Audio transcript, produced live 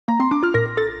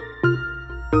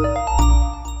Steve,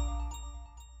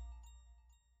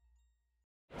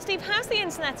 how's the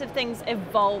Internet of Things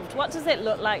evolved? What does it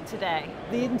look like today?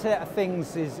 The Internet of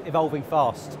Things is evolving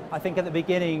fast. I think at the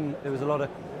beginning there was a lot of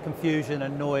confusion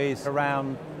and noise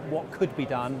around what could be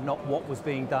done, not what was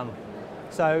being done.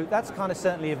 So that's kind of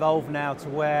certainly evolved now to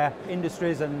where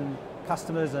industries and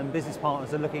customers and business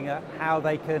partners are looking at how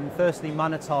they can firstly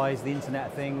monetize the Internet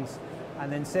of Things,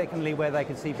 and then secondly where they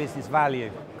can see business value.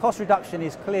 Cost reduction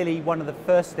is clearly one of the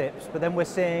first steps, but then we're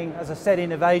seeing, as I said,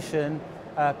 innovation,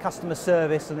 customer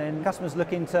service, and then customers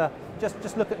looking to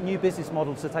just look at new business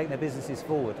models to take their businesses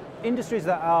forward. Industries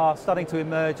that are starting to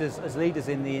emerge as leaders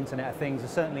in the Internet of Things are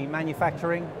certainly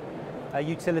manufacturing,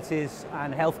 utilities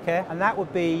and healthcare, and that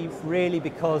would be really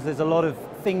because there's a lot of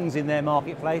things in their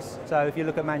marketplace. So if you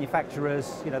look at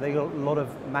manufacturers, they've got a lot of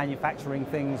manufacturing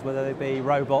things, whether they be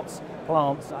robots,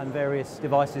 plants and various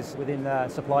devices within the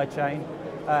supply chain.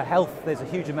 Health, there's a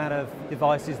huge amount of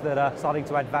devices that are starting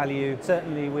to add value,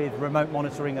 certainly with remote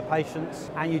monitoring of patients.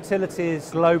 And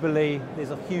utilities, globally,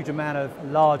 there's a huge amount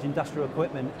of large industrial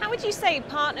equipment. How would you say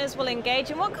partners will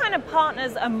engage, and what kind of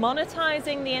partners are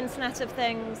monetizing the Internet of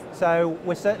Things? So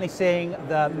we're certainly seeing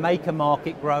the maker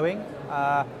market growing.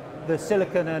 The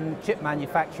silicon and chip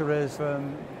manufacturers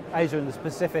from Asia and the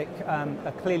Pacific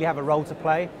clearly have a role to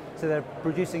play. So they're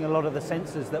producing a lot of the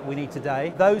sensors that we need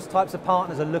today. Those types of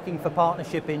partners are looking for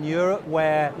partnership in Europe,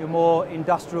 where your more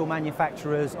industrial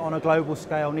manufacturers on a global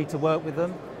scale need to work with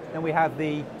them. Then we have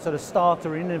the sort of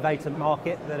starter and innovator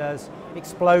market that is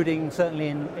exploding, certainly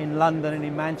in London and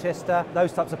in Manchester.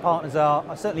 Those types of partners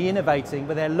are certainly innovating,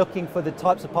 but they're looking for the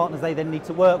types of partners they then need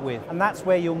to work with. And that's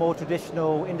where your more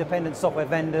traditional independent software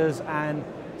vendors and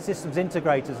systems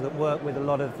integrators that work with a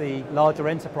lot of the larger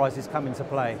enterprises come into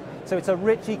play. So it's a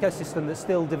rich ecosystem that's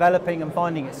still developing and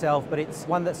finding itself, but it's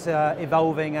one that's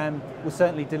evolving and will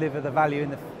certainly deliver the value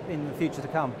in the future to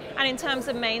come. And in terms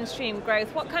of mainstream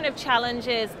growth, what kind of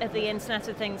challenges are the Internet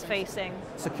of Things facing?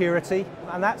 Security,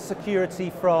 and that's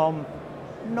security from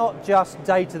not just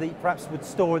data that you perhaps would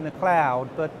store in the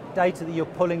cloud, but data that you're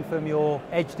pulling from your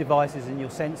edge devices and your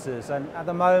sensors. And at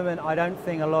the moment, I don't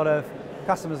think a lot of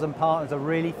customers and partners are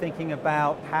really thinking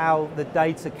about how the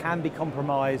data can be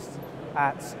compromised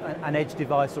at an edge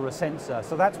device or a sensor.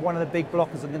 So that's one of the big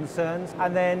blockers and concerns.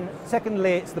 And then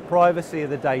secondly, it's the privacy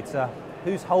of the data.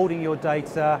 Who's holding your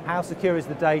data, how secure is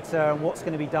the data, and what's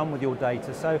going to be done with your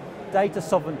data. So data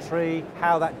sovereignty,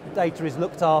 how that data is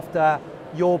looked after,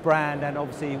 your brand, and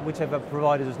obviously whichever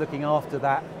provider is looking after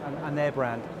that and their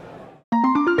brand.